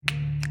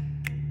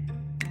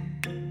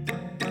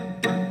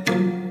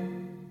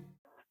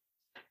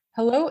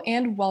Hello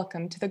and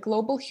welcome to the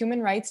Global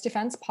Human Rights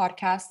Defense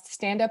podcast,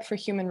 Stand Up for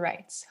Human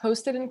Rights,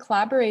 hosted in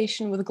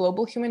collaboration with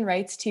Global Human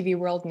Rights TV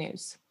World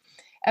News.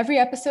 Every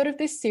episode of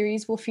this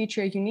series will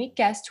feature a unique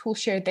guest who will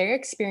share their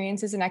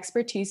experiences and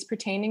expertise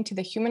pertaining to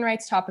the human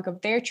rights topic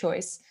of their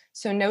choice,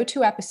 so no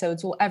two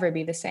episodes will ever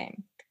be the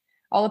same.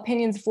 All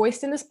opinions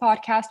voiced in this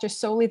podcast are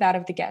solely that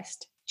of the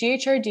guest.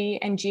 GHRD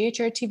and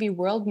GHRTV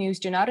World News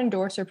do not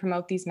endorse or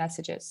promote these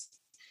messages.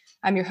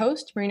 I'm your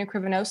host, Marina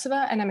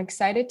Krivonosova, and I'm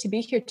excited to be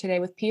here today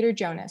with Peter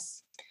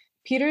Jonas.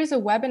 Peter is a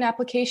web and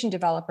application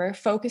developer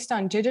focused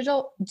on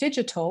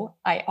digital,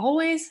 I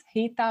always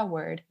hate that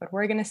word, but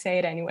we're going to say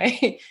it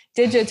anyway,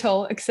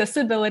 digital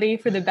accessibility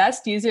for the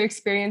best user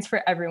experience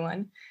for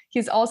everyone.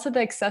 He's also the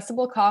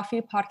Accessible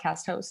Coffee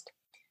podcast host.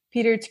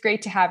 Peter, it's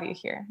great to have you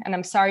here, and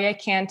I'm sorry I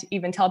can't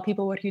even tell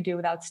people what you do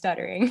without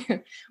stuttering.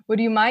 Would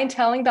you mind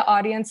telling the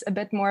audience a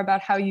bit more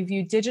about how you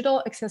view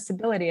digital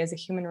accessibility as a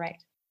human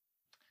right?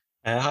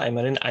 Hi,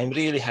 Marin. I'm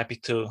really happy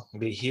to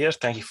be here.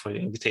 Thank you for the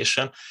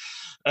invitation.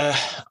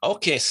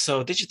 Okay,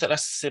 so digital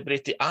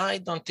accessibility, I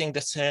don't think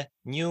that's a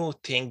new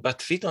thing,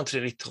 but we don't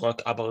really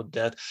talk about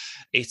that.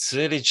 It's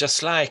really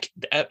just like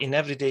in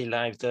everyday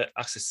life, the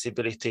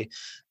accessibility.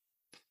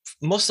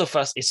 Most of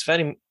us, it's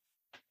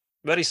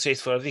very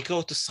straightforward. We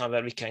go to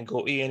somewhere, we can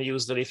go in,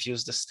 use the lift,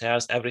 use the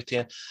stairs,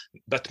 everything.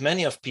 But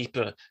many of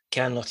people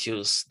cannot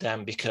use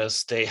them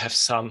because they have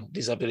some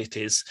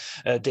disabilities.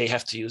 They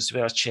have to use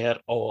wheelchair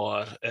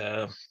or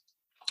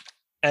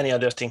any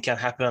other thing can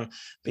happen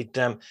with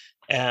them.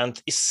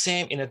 And it's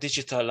same in a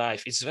digital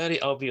life. It's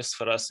very obvious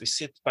for us. We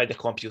sit by the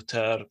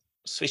computer,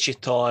 switch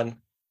it on,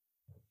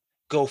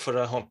 go for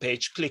a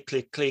homepage, click,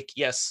 click, click.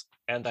 Yes,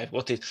 and I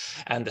bought it,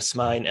 and that's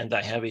mine, and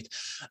I have it.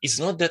 It's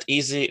not that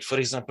easy. For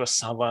example,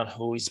 someone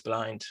who is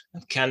blind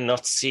and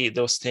cannot see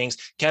those things,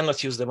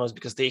 cannot use the mouse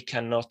because they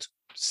cannot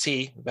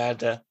see where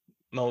the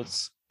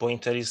mouse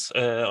pointer is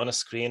on a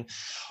screen,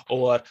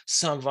 or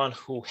someone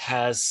who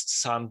has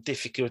some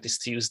difficulties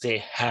to use their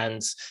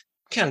hands.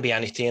 Can be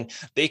anything.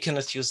 They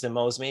cannot use the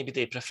mouse. Maybe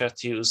they prefer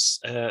to use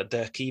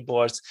the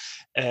keyboards.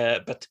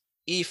 But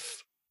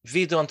if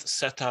we don't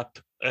set up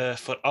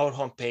for our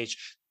homepage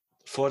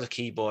for the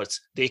keyboards,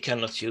 they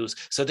cannot use.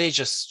 So they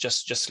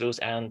just lose,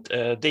 and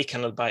they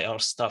cannot buy our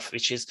stuff,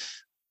 which is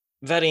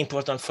very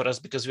important for us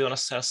because we want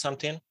to sell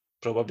something.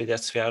 Probably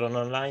that's why we are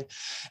online.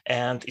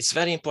 And it's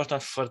very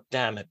important for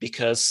them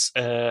because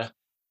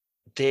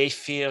they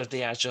feel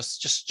they are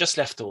just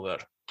left over.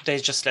 They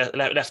just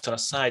left on a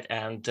side,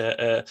 and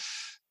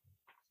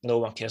no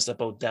one cares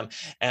about them.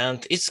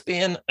 And it's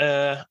been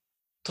a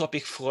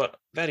topic for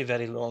very,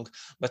 very long,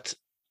 but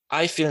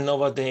I feel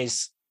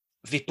nowadays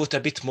we put a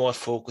bit more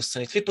focus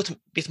on it. We put a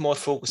bit more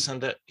focus on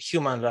the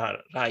human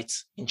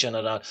rights in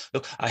general.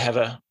 Look, I have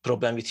a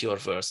problem with your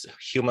words,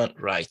 human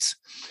rights.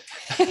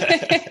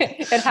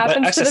 It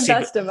happens to the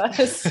best of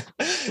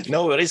us.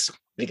 No worries,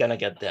 we're gonna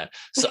get there.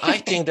 So I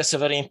think that's a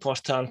very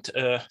important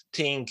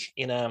thing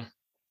in a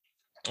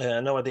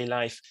nowadays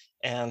life.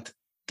 And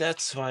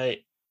that's why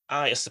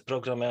I, as a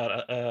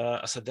programmer,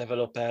 as a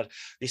developer,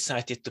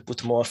 decided to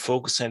put more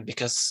focus on it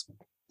because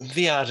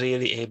we are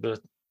really able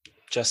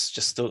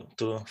just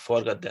to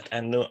forget that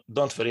and no,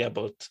 don't worry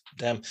about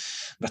them.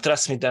 But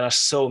trust me, there are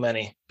so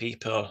many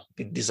people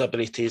with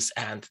disabilities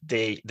and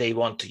they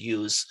want to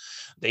use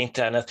the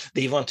internet,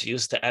 they want to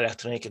use the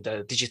electronic,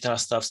 the digital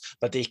stuffs,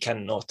 but they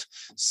cannot.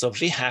 So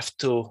we have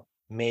to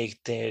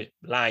make their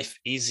life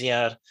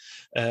easier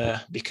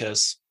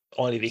because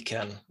only we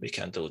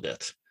can do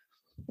that.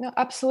 No,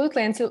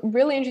 absolutely. And so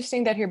really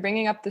interesting that you're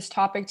bringing up this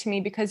topic to me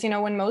because,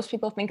 when most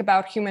people think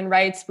about human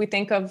rights, we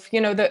think of,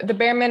 the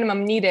bare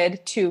minimum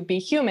needed to be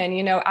human,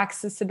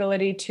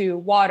 accessibility to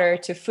water,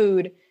 to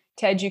food,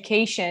 to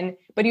education.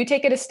 But you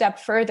take it a step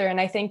further.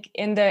 And I think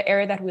in the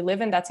era that we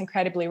live in, that's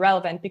incredibly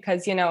relevant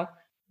because,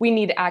 we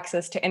need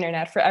access to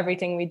internet for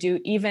everything we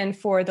do. Even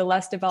for the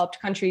less developed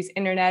countries,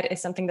 internet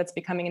is something that's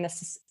becoming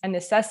a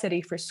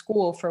necessity for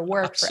school, for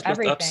work, for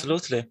everything.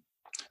 Absolutely.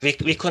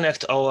 We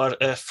connect our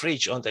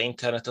fridge on the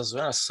internet as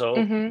well.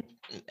 So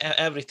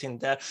everything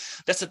there.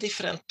 That's a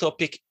different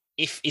topic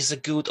if it's a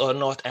good or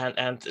not.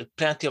 And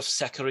plenty of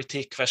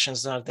security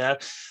questions are there.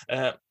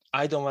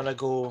 I don't want to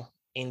go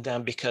in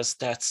them because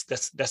that's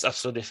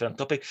absolutely different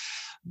topic.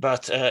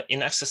 But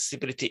in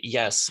accessibility,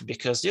 yes,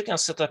 because you can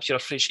set up your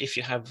fridge if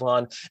you have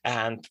one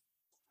and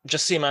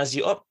just reminds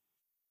you, oh,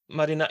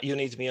 Marina, you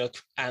need milk.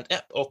 And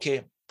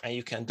okay, and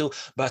you can do.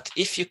 But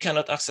if you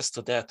cannot access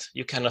to that,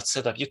 you cannot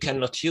set up, you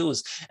cannot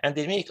use, and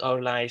they make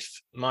our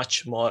life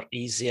much more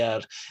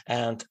easier.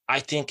 And I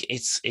think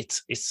it's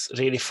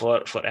really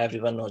for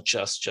everyone, not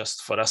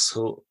just for us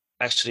who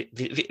actually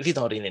we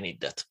don't really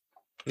need that.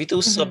 We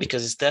do so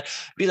because it's there.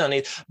 We don't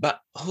need, but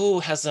who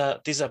has a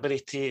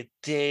disability,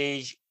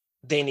 they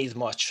need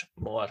much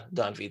more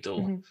than we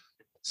do.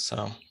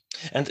 So,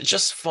 and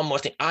just one more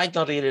thing, I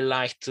don't really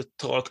like to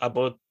talk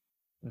about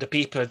the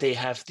people, they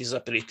have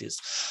disabilities.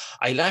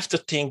 I like to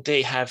think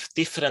they have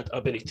different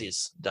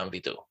abilities than we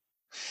do.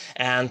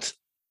 And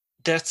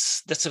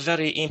that's a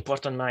very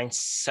important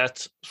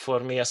mindset for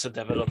me as a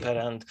developer,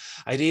 and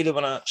I really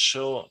want to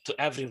show to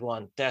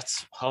everyone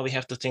that's how we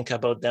have to think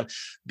about them,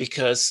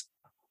 because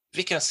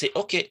we can say,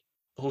 okay,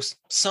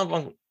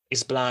 someone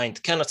is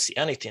blind, cannot see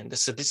anything,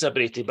 that's a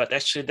disability, but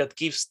actually that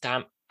gives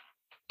them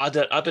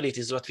other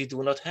abilities what we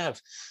do not have.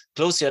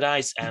 Close your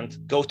eyes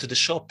and go to the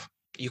shop.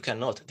 You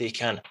cannot, they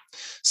can.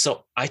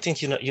 So I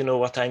think you know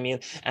what I mean.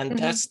 And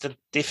that's the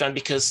difference,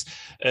 because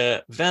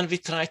when we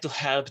try to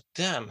help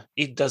them,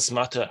 it does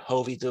matter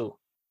how we do.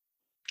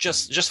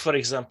 Just for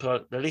example,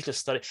 the little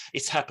story,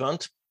 it's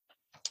happened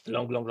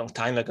long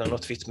time ago,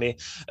 not with me.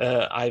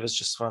 I was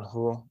just one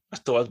who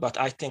told, but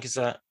I think it's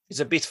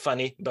a bit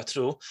funny but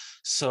true.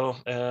 So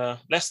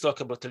let's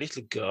talk about a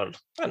little girl,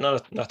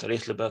 not a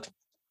little, but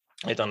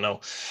I don't know,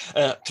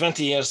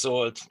 20 years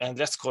old, and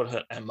let's call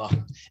her Emma.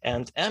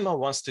 And Emma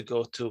wants to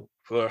go to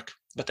work,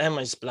 but Emma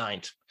is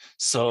blind.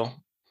 So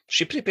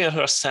she prepared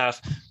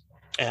herself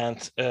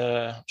and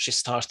she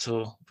starts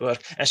to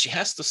work, and she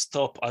has to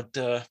stop at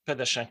the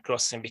pedestrian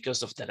crossing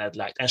because of the red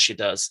light, and she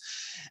does.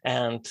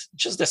 And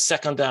just the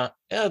second, the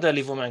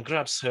elderly woman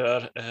grabs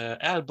her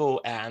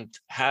elbow and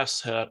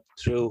helps her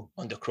through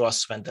on the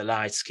cross when the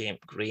lights came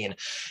green.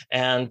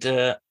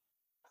 And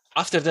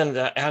after then,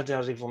 the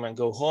elderly woman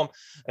goes home,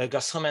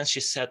 and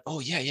she said, "Oh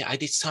yeah, I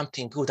did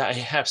something good. I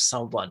have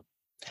someone."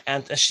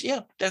 And she,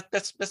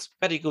 that's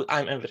very good.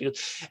 I'm very good.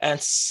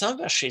 And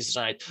somewhere she's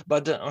right.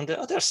 But on the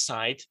other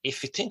side,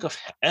 if you think of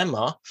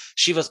Emma,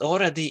 she was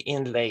already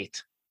in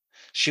late.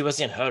 She was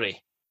in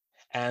hurry,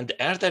 and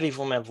the elderly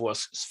woman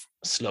was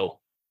slow.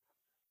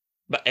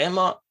 But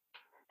Emma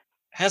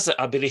has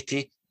the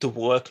ability to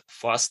walk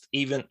fast,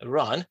 even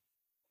run,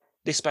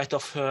 despite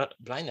of her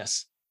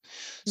blindness.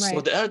 Right.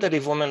 So the elderly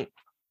woman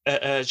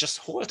just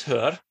hold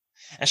her,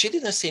 and she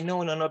didn't say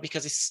no,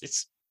 because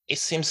it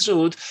seems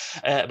rude,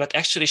 but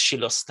actually she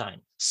lost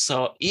time.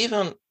 So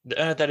even the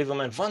elderly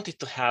woman wanted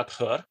to help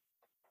her,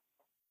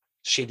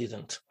 she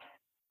didn't.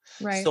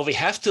 Right. So we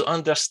have to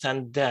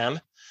understand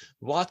them.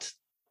 What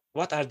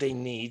are their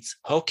needs?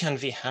 How can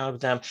we help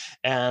them?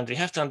 And we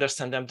have to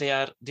understand them. They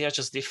are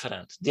just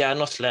different. They are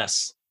not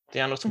less. They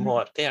are not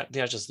more. They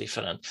are just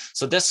different.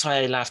 So that's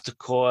why I love to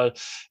call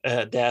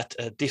that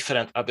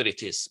different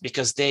abilities,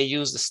 because they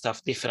use the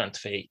stuff different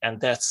way, and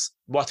that's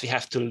what we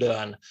have to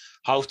learn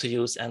how to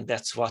use, and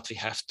that's what we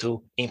have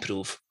to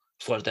improve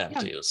for them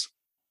to use.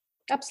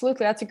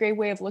 Absolutely. That's a great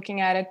way of looking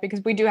at it,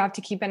 because we do have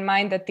to keep in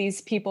mind that these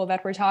people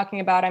that we're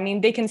talking about, I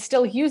mean, they can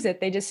still use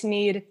it. They just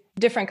need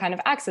different kind of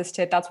access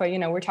to it. That's why,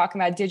 we're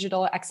talking about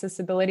digital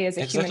accessibility as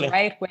a human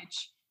right,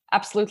 which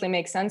absolutely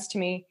makes sense to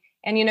me.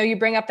 And, you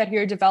bring up that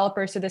you're a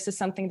developer, so this is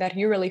something that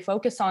you really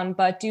focus on.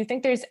 But do you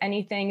think there's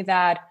anything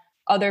that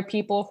other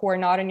people who are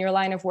not in your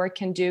line of work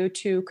can do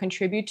to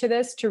contribute to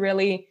this, to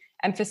really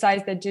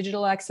emphasize that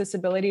digital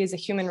accessibility is a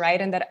human right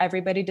and that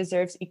everybody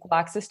deserves equal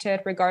access to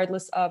it,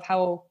 regardless of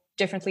how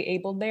differently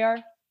abled they are?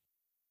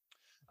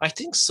 I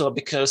think so,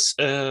 because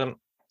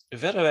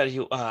wherever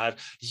you are,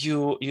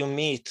 you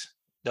meet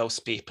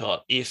those people,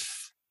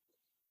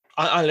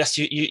 unless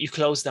you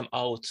close them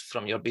out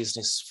from your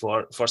business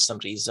for some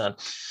reason.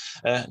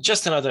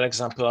 Just another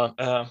example.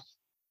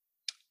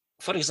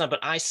 For example,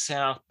 I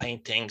sell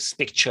paintings,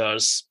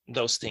 pictures,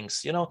 those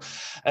things,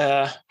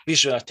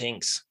 visual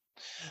things.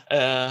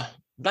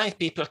 Blind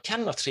people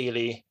cannot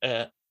really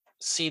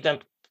see them.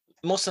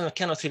 Most of them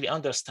cannot really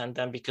understand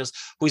them, because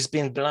who's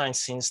been blind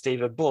since they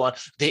were born,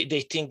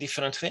 they think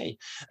different way.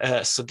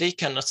 So they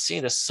cannot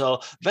see this.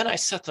 So when I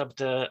set up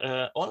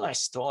the online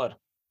store,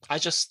 I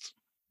just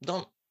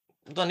don't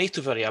need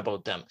to worry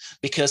about them,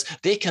 because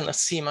they cannot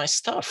see my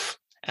stuff.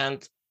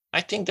 And I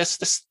think that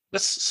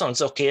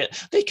sounds okay.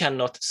 They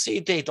cannot see,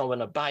 they don't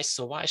want to buy,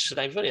 so why should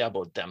I worry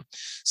about them?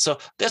 So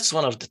that's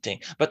one of the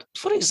things. But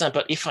for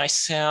example, if I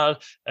sell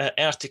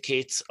air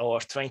tickets or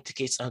train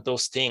tickets and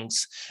those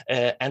things,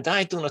 and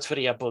I do not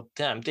worry about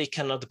them, they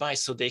cannot buy,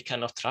 so they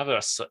cannot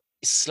travel. So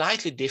it's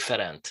slightly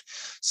different.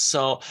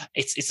 So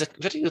it's a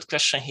very good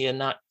question here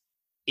now.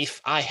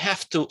 If I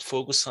have to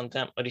focus on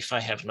them, or if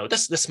I have no,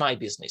 that's my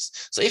business.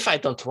 So if I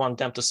don't want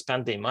them to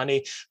spend their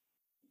money,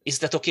 is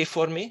that okay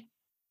for me?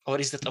 Or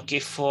is that okay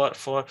for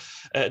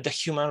the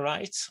human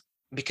rights?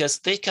 Because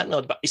they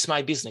cannot, but it's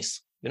my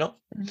business,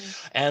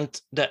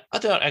 And the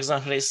other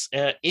example is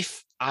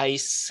if I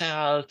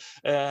sell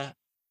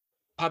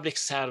public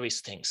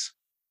service things,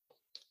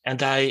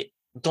 and I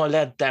don't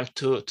let them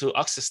to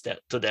access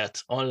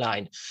that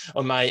online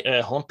on my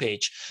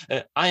homepage.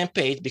 I am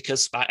paid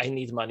because I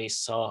need money,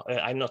 so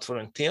I'm not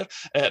volunteer,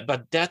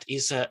 but that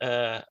is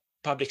a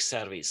public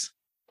service.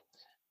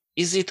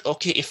 Is it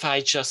okay if I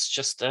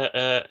just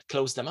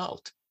close them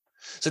out?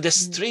 So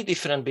there's three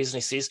different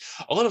businesses,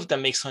 all of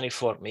them makes money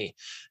for me.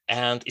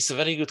 And it's a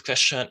very good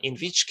question, in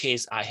which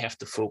case I have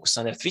to focus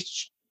on it,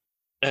 which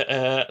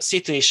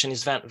situation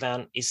is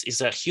when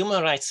is a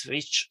human rights,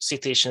 which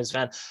situation is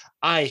when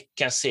I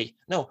can say,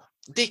 no,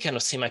 they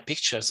cannot see my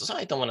pictures, so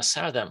I don't want to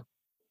sell them.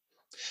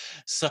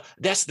 So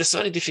that's a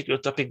very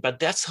difficult topic, but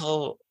that's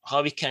how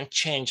we can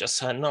change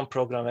as a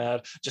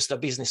non-programmer, just a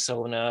business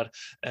owner,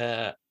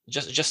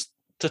 just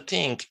to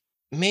think,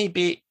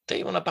 maybe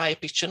they want to buy a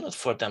picture not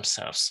for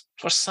themselves,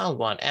 for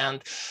someone.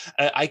 And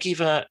I give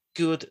a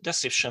good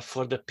description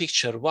for the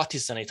picture. What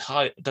is in it?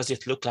 How does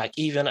it look like?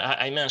 Even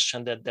I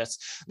mentioned that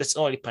that's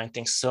oil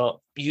painting.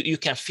 So you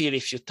can feel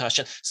if you touch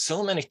it.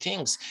 So many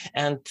things.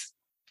 And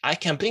I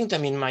can bring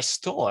them in my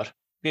store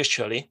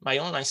virtually, my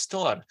online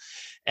store,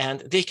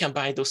 and they can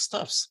buy those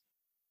stuffs.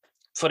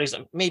 For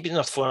example, maybe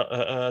not for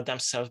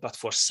themselves, but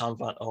for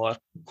someone, or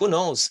who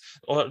knows,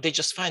 or they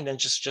just find and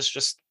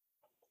just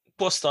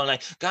post online,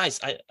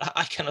 guys,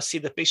 I cannot see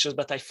the pictures,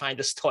 but I find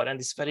the store, and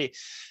it's very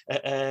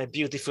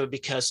beautiful,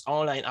 because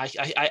online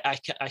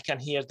I can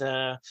hear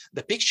the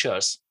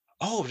pictures.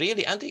 Oh,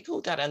 really? And they go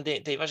there and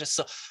they watch it.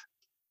 So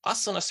as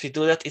soon as we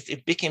do that,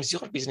 it becomes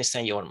your business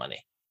and your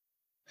money.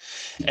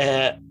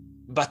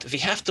 But we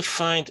have to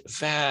find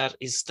where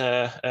is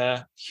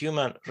the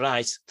human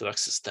rights to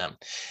access them,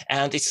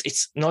 and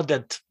it's not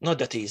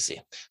that easy.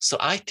 So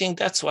I think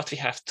that's what we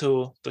have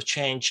to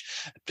change,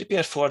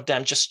 prepare for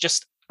them,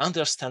 just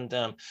understand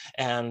them,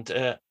 and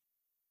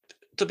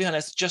to be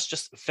honest,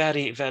 just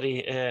very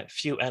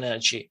few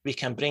energy we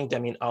can bring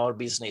them in our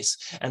business,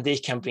 and they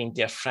can bring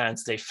their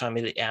friends, their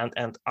family,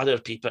 and other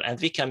people, and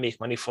we can make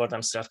money for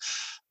themselves.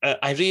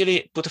 I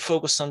really put a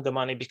focus on the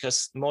money,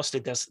 because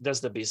mostly that's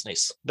the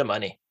business, the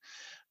money.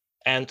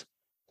 And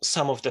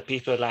some of the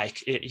people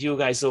like you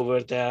guys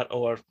over there,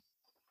 or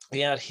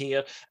we are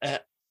here,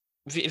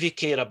 we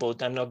care about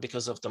them, not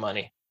because of the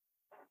money.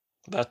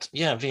 But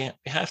yeah, we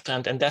have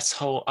to, and that's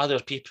how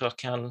other people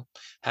can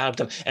help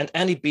them. And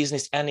any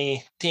business,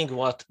 anything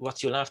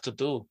what you love to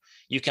do,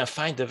 you can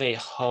find a way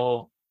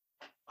how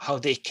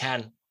they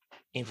can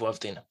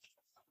involved in.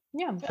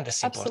 Yeah, and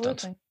that's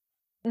absolutely.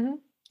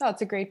 important.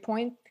 That's a great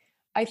point.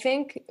 I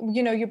think,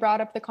 you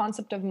brought up the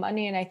concept of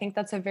money, and I think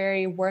that's a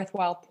very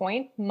worthwhile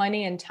point,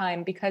 money and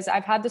time, because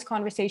I've had this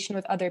conversation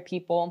with other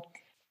people.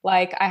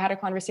 Like, I had a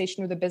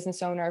conversation with a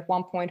business owner at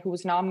one point who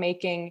was not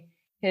making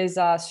his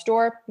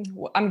store.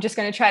 I'm just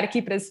going to try to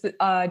keep it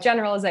as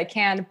general as I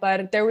can,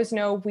 but there was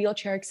no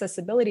wheelchair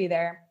accessibility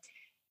there.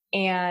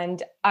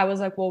 And I was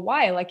like, well,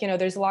 why? Like,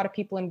 there's a lot of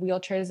people in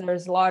wheelchairs.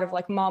 There's a lot of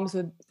like moms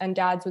and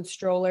dads with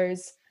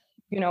strollers.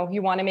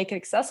 You want to make it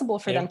accessible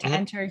for them to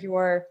enter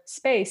your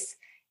space.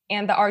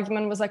 And the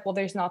argument was like, well,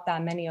 there's not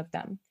that many of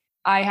them.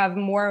 I have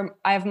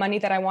money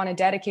that I want to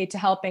dedicate to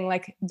helping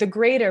like the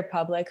greater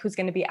public who's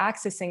going to be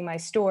accessing my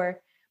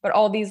store. But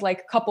all these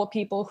like couple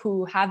people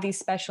who have these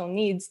special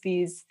needs,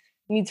 these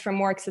needs for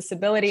more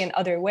accessibility in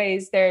other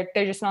ways, they're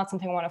just not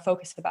something I want to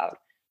focus about.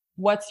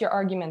 What's your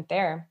argument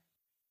there?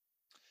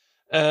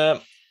 The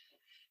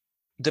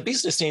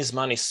business needs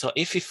money. So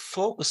if we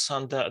focus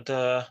on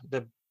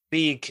the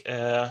big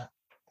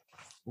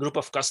group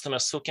of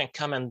customers who can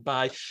come and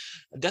buy,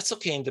 that's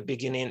okay in the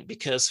beginning,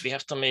 because we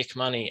have to make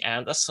money,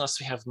 and as soon as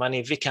we have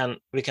money, we can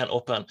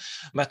open.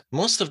 But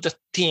most of the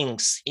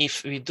things,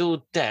 if we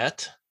do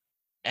that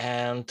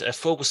and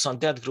focus on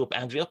that group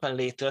and we open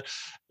later,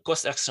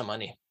 cost extra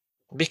money,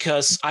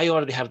 because I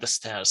already have the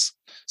stairs.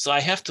 So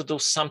I have to do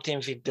something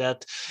with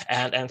that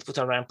and put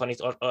a ramp on it,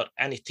 or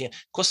anything.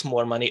 Costs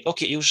more money.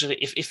 Okay, usually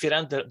if we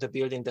rent the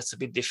building, that's a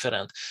bit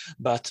different.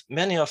 But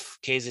many of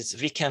cases,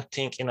 we can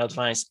think in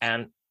advance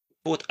and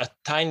put a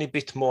tiny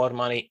bit more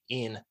money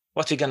in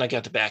what we're gonna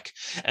get back.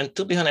 And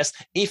to be honest,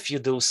 if you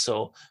do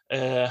so,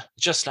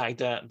 just like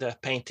the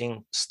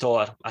painting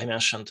store I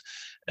mentioned,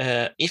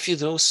 if you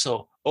do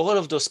so, all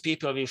of those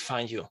people will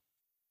find you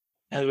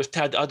and will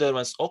tell the other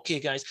ones, okay,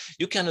 guys,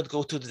 you cannot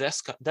go to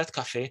that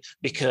cafe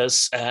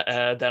because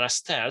there are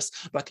stairs.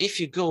 But if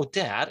you go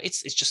there,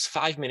 it's just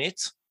 5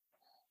 minutes.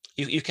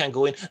 You can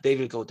go in, they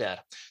will go there.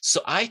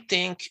 So I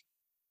think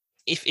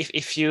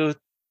if you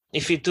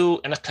do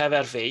in a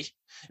clever way,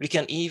 we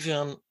can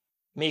even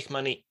make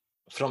money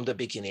from the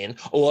beginning,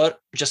 or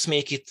just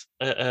make it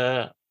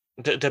the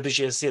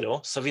budget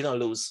zero, so we don't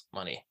lose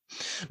money.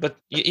 But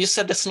you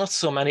said that's not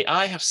so many.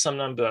 I have some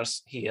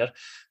numbers here.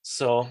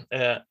 So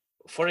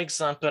for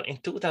example, in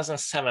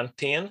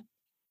 2017,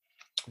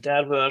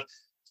 there were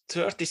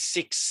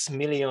 36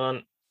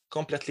 million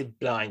completely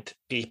blind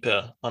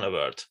people on the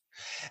world.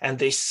 And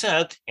they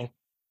said in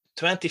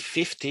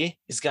 2050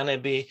 is going to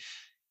be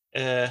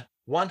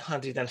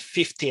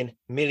 115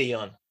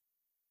 million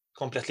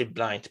completely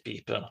blind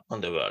people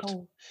on the world.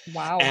 Oh,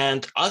 wow.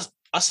 And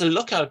as a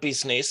local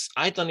business,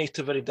 I don't need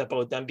to worry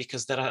about them,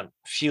 because there are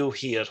few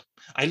here.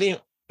 I live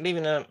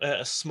in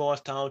a small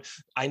town.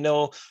 I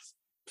know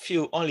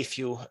only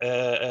few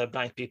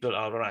blind people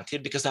are around here,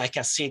 because I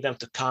can see them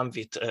to come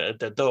with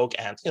the dog,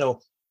 and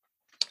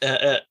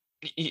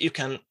you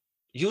can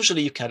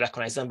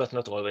recognize them, but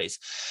not always.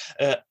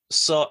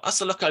 So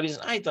as a local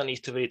business, I don't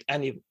need to read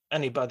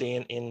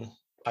anybody in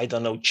I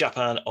don't know,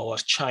 Japan or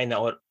China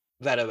or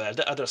wherever,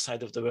 the other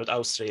side of the world,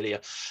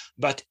 Australia.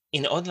 But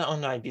in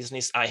online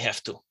business, I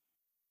have to,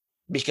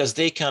 because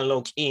they can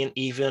log in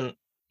even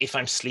if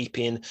I'm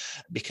sleeping,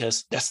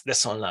 because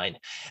that's online.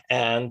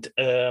 And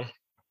the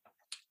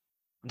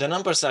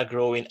numbers are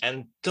growing,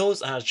 and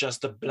those are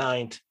just the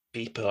blind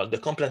people, the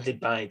completely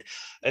blind.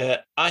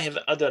 I have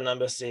other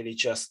numbers really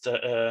just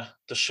to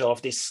show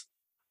off this.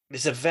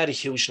 These are very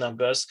huge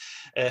numbers.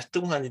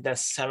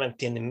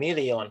 217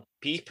 million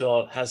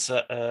people has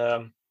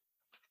a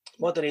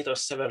moderate or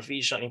severe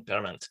vision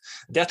impairment.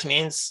 That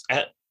means,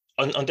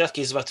 on that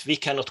case, what we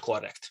cannot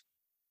correct.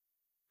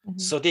 Mm-hmm.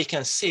 So they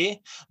can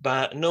see,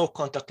 but no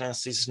contact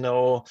lenses,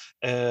 no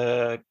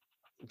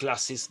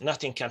glasses,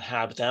 nothing can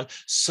help them.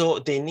 So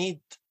they need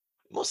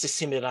mostly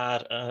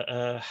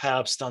similar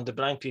helps than the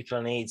blind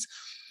people needs.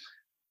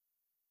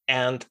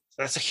 And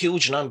that's a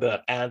huge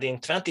number. And in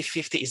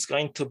 2050, it's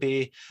going to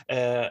be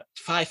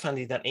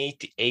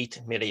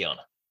 588 million,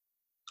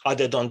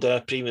 other than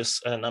the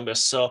previous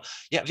numbers. So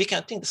yeah, we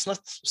can think it's not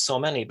so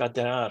many, but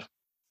there are.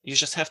 You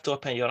just have to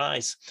open your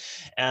eyes.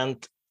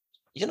 And,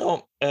 you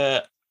know,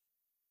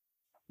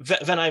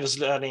 when I was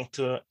learning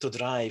to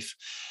drive,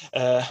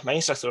 my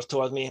instructor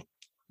told me,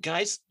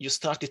 guys, you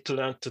started to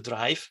learn to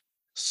drive.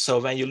 So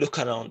when you look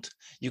around,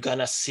 you're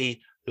gonna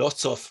see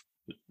lots of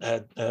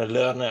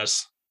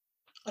learners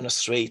on the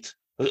street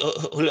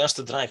who learns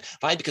to drive.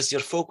 Why? Because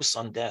you're focused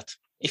on that.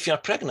 If you're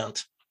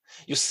pregnant,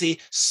 you see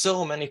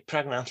so many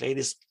pregnant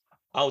ladies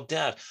out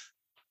there,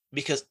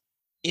 because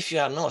if you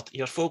are not,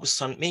 you're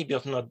focused on maybe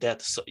you're not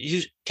that, so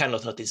you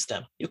cannot notice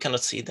them, you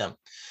cannot see them.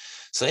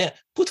 So yeah,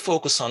 put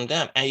focus on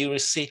them and you will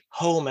see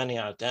how many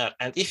are there.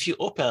 And if you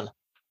open,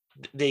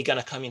 they're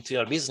gonna come into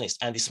your business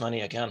and this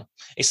money again.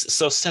 It's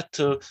so set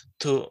to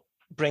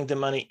bring the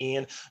money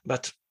in,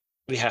 but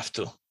we have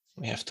to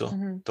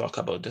mm-hmm. talk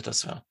about that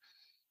as well.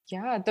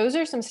 Yeah, those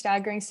are some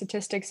staggering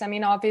statistics. I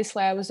mean,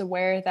 obviously, I was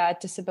aware that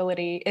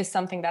disability is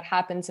something that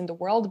happens in the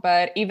world,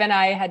 but even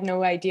I had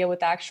no idea what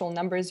the actual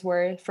numbers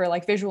were for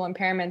like visual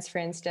impairments, for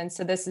instance.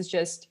 So this is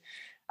just,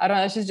 I don't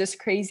know, this is just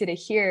crazy to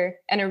hear.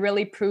 And it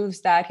really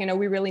proves that, you know,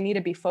 we really need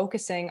to be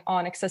focusing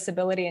on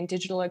accessibility and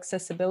digital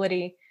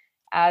accessibility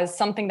as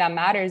something that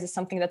matters, as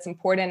something that's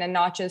important, and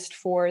not just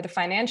for the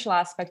financial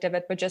aspect of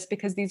it, but just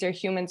because these are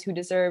humans who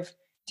deserve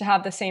to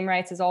have the same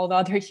rights as all the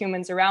other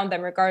humans around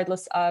them,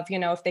 regardless of, you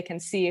know, if they can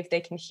see, if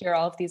they can hear,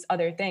 all of these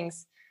other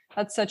things.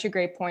 That's such a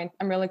great point.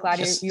 I'm really glad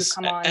you've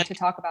come on to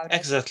talk about it.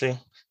 Exactly.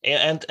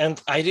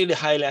 And I really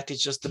highlighted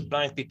just the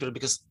blind people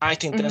because I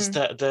think that's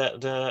mm-hmm.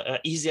 the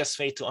easiest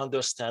way to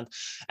understand.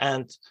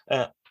 And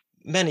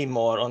many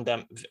more on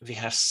them we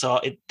have saw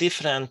it,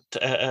 different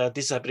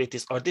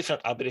disabilities or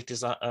different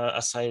abilities,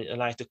 as I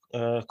like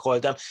to call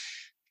them.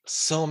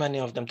 So many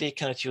of them, they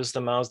cannot use the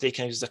mouse, they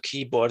can use the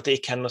keyboard, they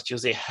cannot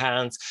use their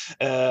hands,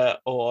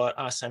 or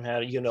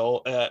ASMR, you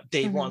know,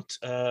 they mm-hmm. want,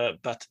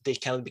 but they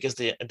cannot because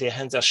their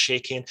hands are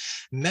shaking.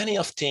 Many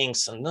of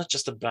things, and not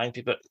just the blind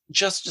people,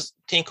 just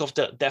think of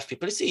the deaf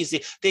people. It's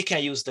easy. They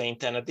can use the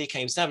internet, they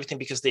can use everything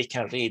because they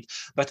can read.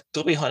 But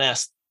to be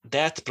honest,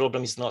 that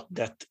problem is not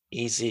that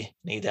easy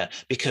neither,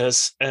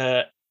 because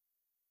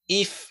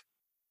if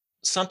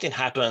something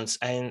happens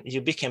and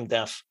you become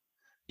deaf,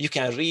 you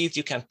can read,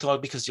 you can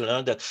talk because you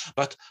learned that.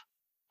 But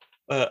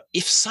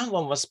if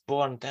someone was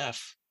born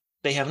deaf,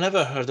 they have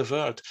never heard a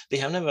word, they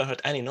have never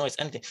heard any noise,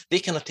 anything. They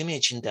cannot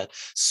imagine that.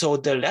 So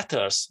the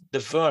letters,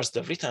 the words,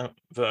 the written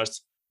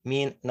words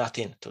mean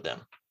nothing to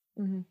them.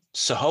 Mm-hmm.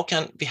 So how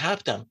can we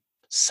help them?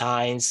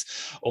 Signs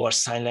or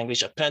sign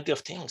language, plenty of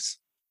things.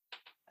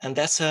 And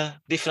that's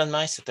a different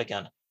mindset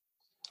again.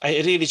 I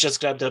really just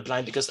grabbed the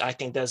blind because I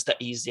think that's the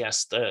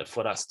easiest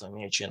for us to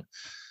imagine.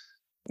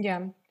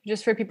 Yeah,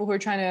 just for people who are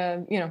trying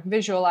to, you know,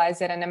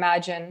 visualize it and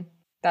imagine,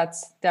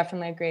 that's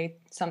definitely a great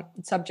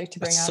subject to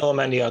bring up. So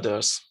many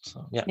others.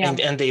 So, yeah.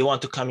 And they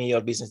want to come in your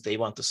business, they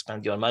want to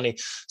spend your money.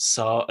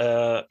 So,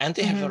 and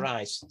they mm-hmm. have a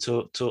right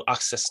to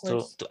access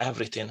to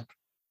everything.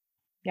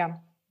 Yeah,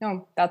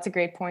 no, that's a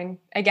great point.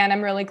 Again,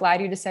 I'm really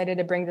glad you decided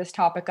to bring this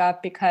topic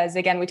up because,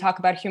 again, we talk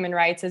about human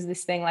rights as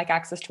this thing like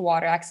access to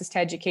water, access to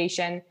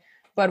education,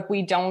 but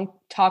we don't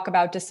talk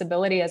about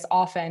disability as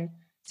often.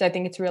 So I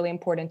think it's really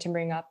important to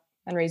bring up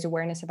and raise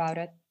awareness about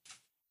it.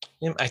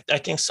 Yeah, I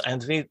think so.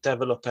 And we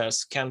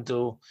developers can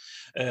do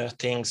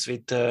things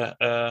with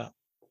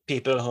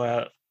people who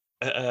are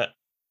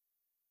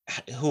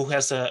who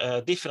has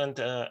different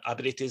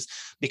abilities,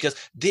 because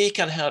they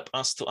can help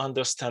us to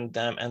understand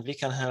them, and we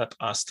can help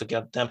us to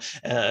get them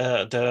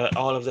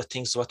all of the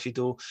things what we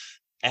do.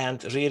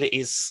 And really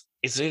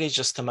it's really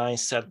just a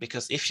mindset,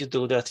 because if you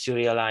do that, you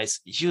realize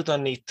you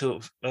don't need to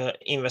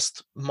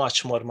invest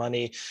much more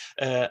money.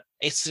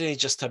 It's really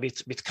just a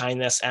bit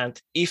kindness. And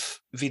if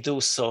we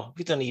do so,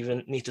 we don't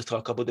even need to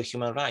talk about the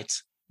human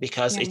rights,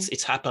 because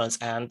it happens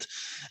and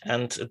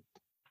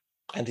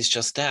it's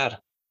just there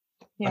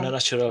in a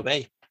natural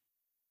way.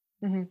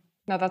 Mm-hmm.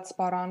 No, that's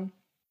spot on.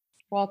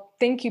 Well,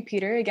 thank you,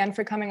 Peter, again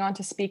for coming on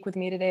to speak with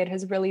me today. It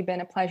has really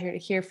been a pleasure to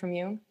hear from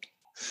you.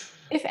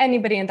 If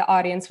anybody in the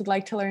audience would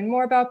like to learn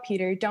more about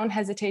Peter, don't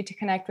hesitate to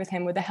connect with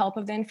him with the help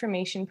of the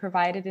information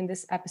provided in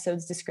this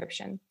episode's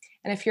description.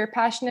 And if you're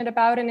passionate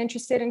about and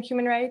interested in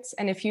human rights,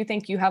 and if you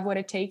think you have what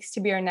it takes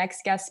to be our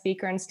next guest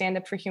speaker and stand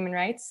up for human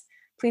rights,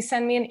 please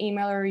send me an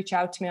email or reach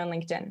out to me on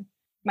LinkedIn.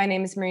 My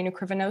name is Marina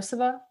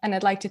Krivonosova, and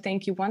I'd like to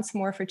thank you once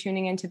more for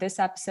tuning into this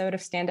episode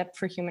of Stand Up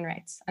for Human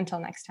Rights. Until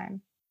next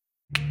time.